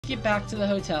get back to the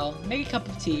hotel, make a cup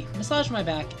of tea, massage my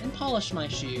back, and polish my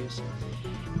shoes.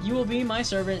 You will be my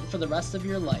servant for the rest of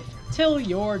your life, till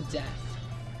your death.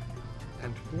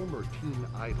 And former teen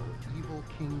idol, evil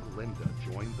King Linda,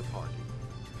 joined the party.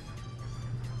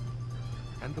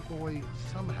 And the boy,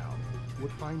 somehow,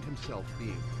 would find himself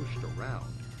being pushed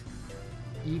around,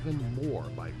 even more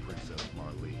by Princess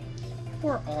Marlene.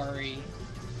 Poor Ari.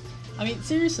 I mean,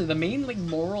 seriously, the main, like,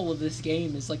 moral of this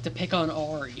game is, like, to pick on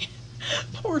Ari.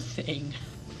 Poor thing.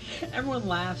 Everyone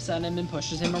laughs at him and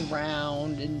pushes him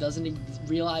around and doesn't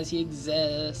realize he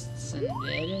exists and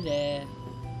da-da-da.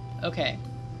 Okay.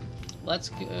 Let's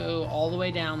go all the way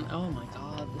down. Oh my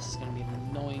god, this is gonna be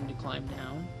annoying to climb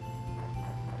down.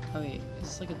 Oh wait, is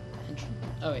this like an entrance?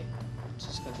 Oh wait, let's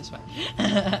just go this way.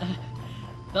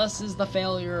 Thus is the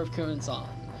failure of Kun-san.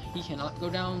 He cannot go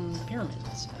down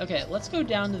pyramids. Okay, let's go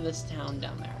down to this town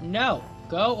down there. No!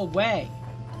 Go away!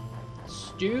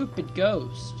 Stupid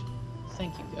ghost.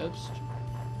 Thank you, ghost.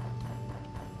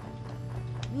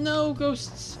 No,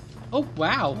 ghosts. Oh,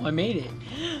 wow, I made it.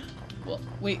 Well,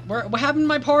 wait, what happened to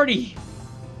my party?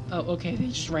 Oh, okay, they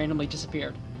just randomly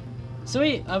disappeared. So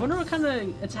wait, I wonder what kind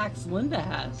of attacks Linda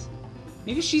has.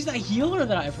 Maybe she's that healer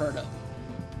that I've heard of.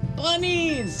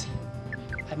 Bunnies!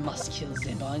 I must kill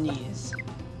the bunnies.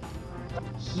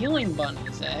 Healing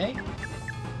bunnies, eh?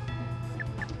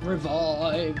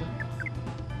 Revive.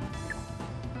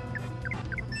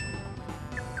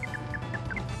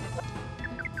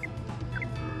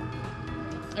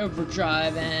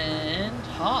 Overdrive and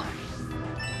hop.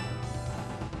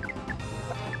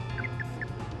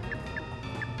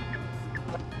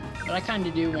 But I kind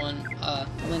of do want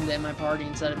Linda in my party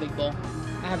instead of Big Bull.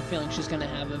 I have a feeling she's going to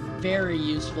have a very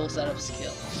useful set of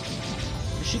skills.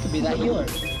 She could be that healer.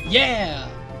 Yeah!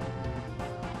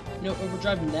 No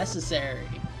overdrive necessary.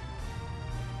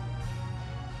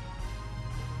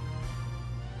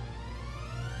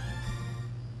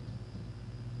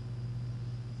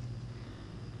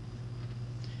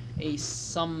 A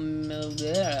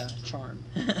charm.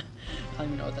 I don't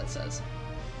even know what that says.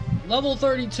 Level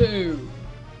 32!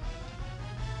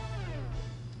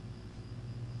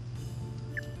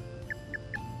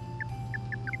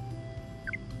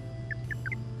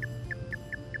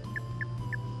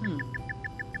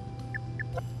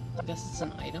 I guess it's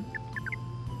an item.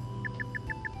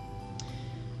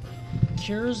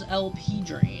 Cures LP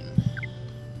drain.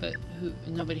 But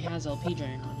nobody has LP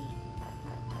drain on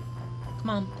it. Come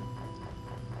on.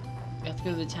 We have to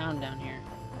go to the town down here.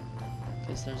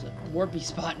 Because there's a warpy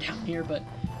spot down here, but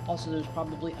also there's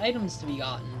probably items to be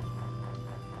gotten.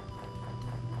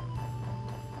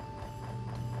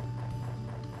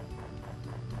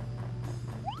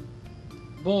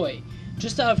 Boy,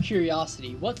 just out of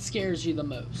curiosity, what scares you the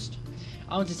most?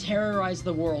 I want to terrorize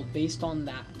the world based on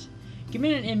that. Give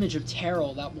me an image of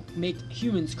terror that will make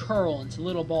humans curl into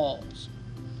little balls.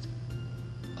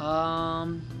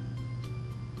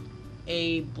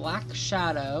 A black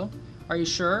shadow. Are you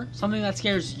sure? Something that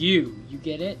scares you. You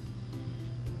get it?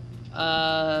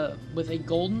 With a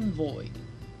golden void.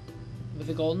 With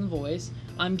a golden voice.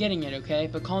 I'm getting it, okay?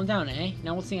 But calm down, eh?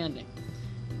 Now what's the ending?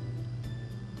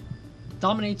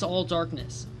 Dominates all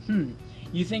darkness.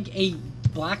 You think a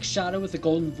black shadow with a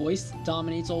golden voice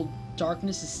dominates all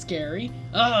darkness is scary?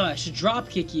 Ugh, I should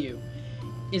dropkick you.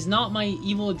 Is not my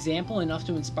evil example enough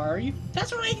to inspire you?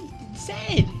 That's what I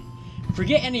said!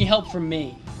 Forget any help from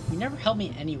me. You never help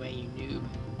me anyway, you noob.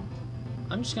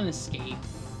 I'm just gonna escape.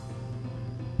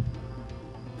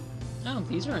 Oh,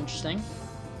 these are interesting.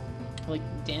 Like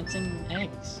dancing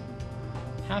eggs.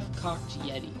 Half-cocked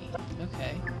Yeti.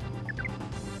 Okay.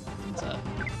 What's up?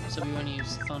 So we want to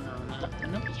use thunder on that.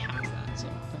 And nobody has that, so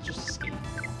let's just escape.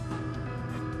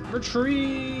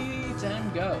 Retreat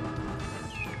and go.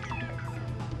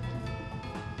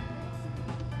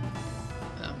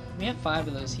 Oh, we have 5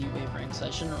 of those heat wave rings, so I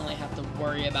shouldn't really have to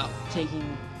worry about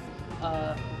taking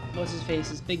what's his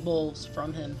face's big bowls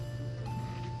from him.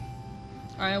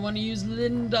 Alright, I want to use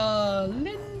Linda.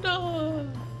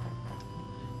 Linda.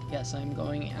 Yes, I'm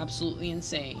going absolutely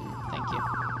insane. Thank you.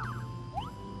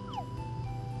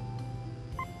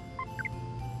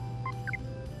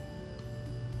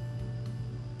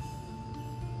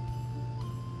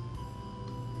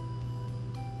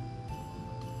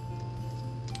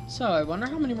 So, I wonder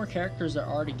how many more characters there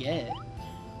are to get.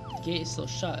 The gate is still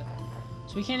shut.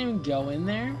 So we can't even go in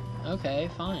there? Okay,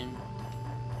 fine.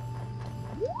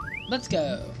 Let's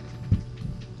go.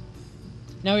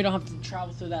 Now we don't have to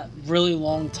travel through that really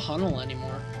long tunnel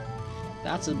anymore.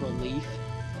 That's a relief.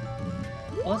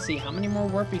 Well, let's see, how many more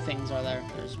warpy things are there?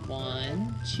 There's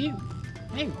 1, 2.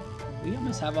 Hey, we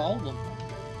almost have all of them.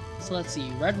 So let's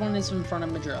see. Red one is in front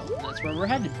of Madrill. That's where we're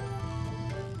headed.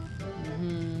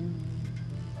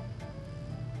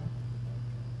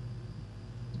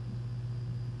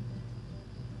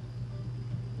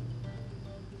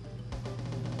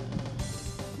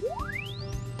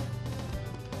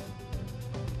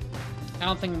 I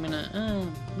don't think I'm gonna...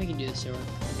 we can do the sewer,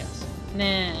 I guess. Nah,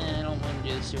 I don't want to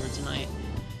do the sewer tonight.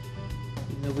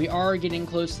 Even though we are getting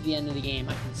close to the end of the game,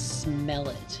 I can smell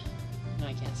it. No,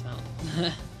 I can't smell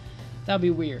it. That would be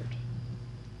weird.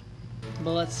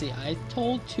 But let's see. I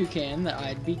told Toucan that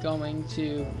I'd be going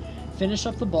to finish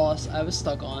up the boss I was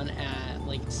stuck on at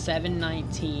like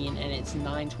 7:19 and it's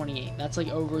 9:28. That's like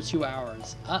over 2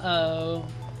 hours. Uh-oh.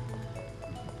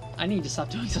 I need to stop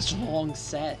doing such long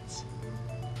sets.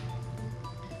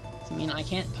 I mean, I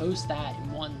can't post that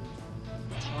in one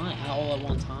time, all at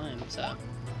one time, so.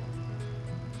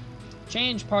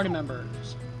 Change party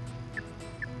members.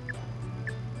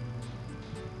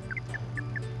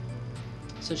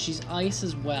 So she's ice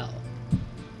as well.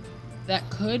 That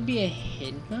could be a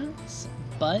hindrance,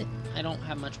 but I don't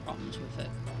have much problems with it.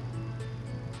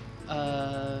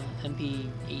 MP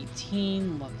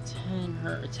 18, level 10.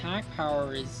 Her attack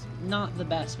power is not the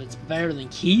best, but it's better than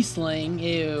Key Sling.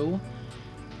 Ew.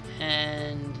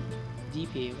 And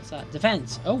DP, what's that?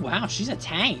 Defense. Oh wow, she's a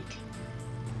tank.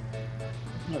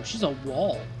 No, she's a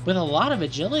wall with a lot of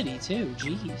agility too.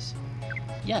 Jeez.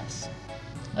 Yes.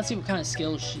 Let's see what kind of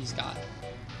skills she's got.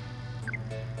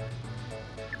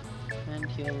 And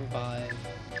heal, revive.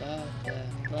 Blah blah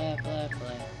blah blah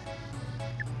blah.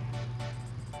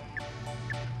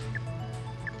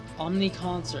 Omni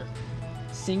Concert.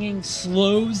 Singing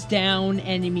slows down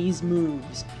enemies'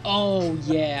 moves. Oh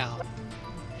yeah.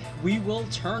 We will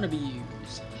turn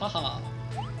abuse. Haha.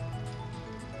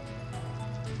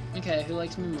 Okay, who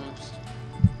likes me most?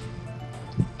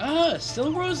 Ah,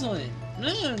 still Rosalind.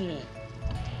 No.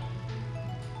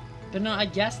 But no, I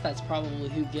guess that's probably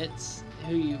who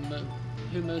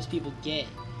most people get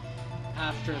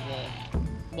after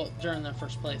during their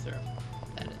first playthrough.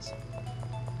 That is.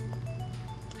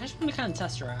 I just want to kind of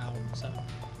test her out, so.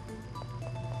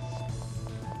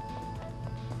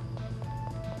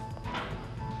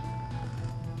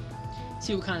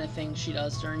 See what kind of things she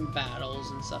does during battles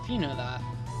and stuff. You know that.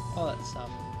 All that stuff.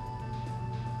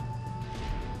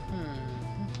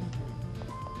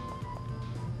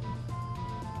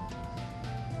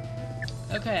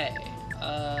 Okay.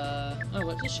 Oh,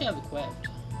 what does she have equipped?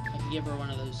 I can give her one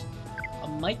of those. A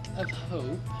Mic of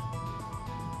Hope.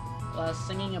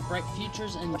 Singing of Bright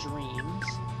Futures and Dreams.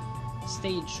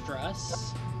 Stage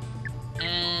Dress.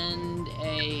 And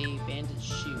a Bandage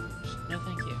Shoes. No,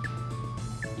 thank you.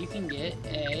 You can get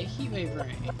a Heatwave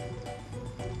Ring.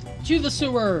 To the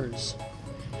sewers!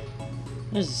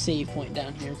 There's a save point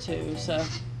down here too, so...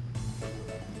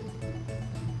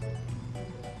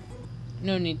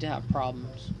 no need to have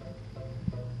problems.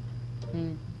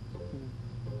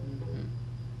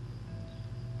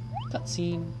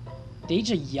 Cutscene.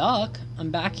 Deja, yuck!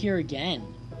 I'm back here again.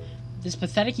 This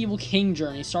pathetic evil king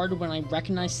journey started when I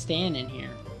recognized Stan in here.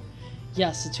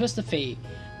 Yes, a twist of fate.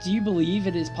 Do you believe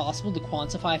it is possible to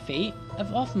quantify fate?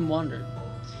 I've often wondered.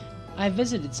 I have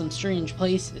visited some strange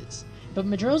places, but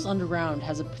Madrill's underground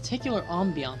has a particular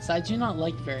ambiance that I do not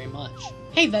like very much.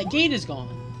 Hey, that gate is gone!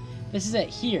 This is it,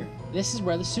 here. This is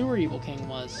where the sewer evil king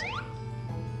was.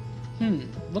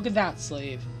 Look at that,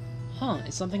 slave. Huh,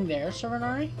 is something there,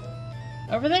 Serenari?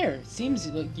 Over there, it seems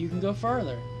like you can go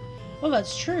further. Oh,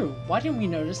 that's true. Why didn't we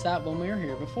notice that when we were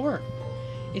here before?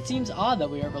 It seems odd that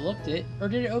we overlooked it, or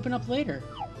did it open up later?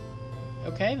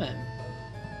 Okay, then.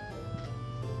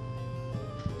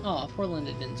 Oh, poor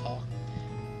Linda didn't talk.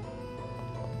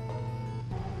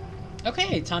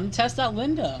 Okay, time to test out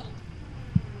Linda.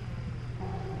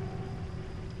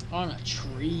 On a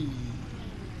tree.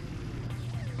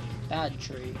 Bad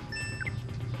tree.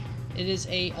 It is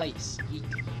a ice. Eek.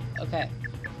 Okay.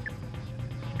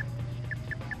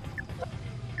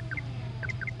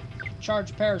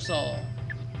 Charge parasol.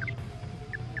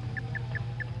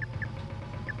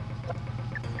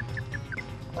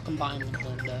 I'll combine with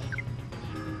Linda.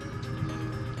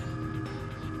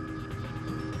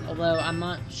 Although I'm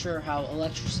not sure how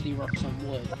electricity works on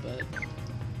wood, but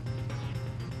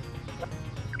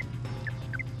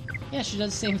yeah, she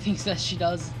does the same things that she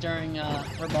does during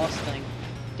her boss thing.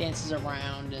 Dances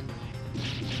around and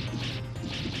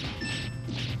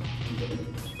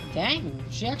dang,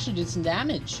 she actually did some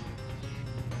damage.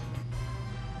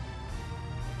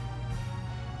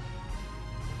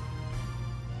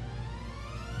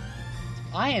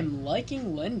 I am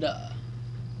liking Linda.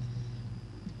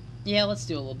 Yeah, let's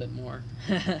do a little bit more.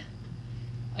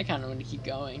 I kind of want to keep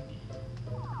going.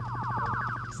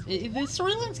 The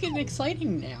storyline's getting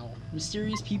exciting now.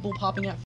 Mysterious people popping up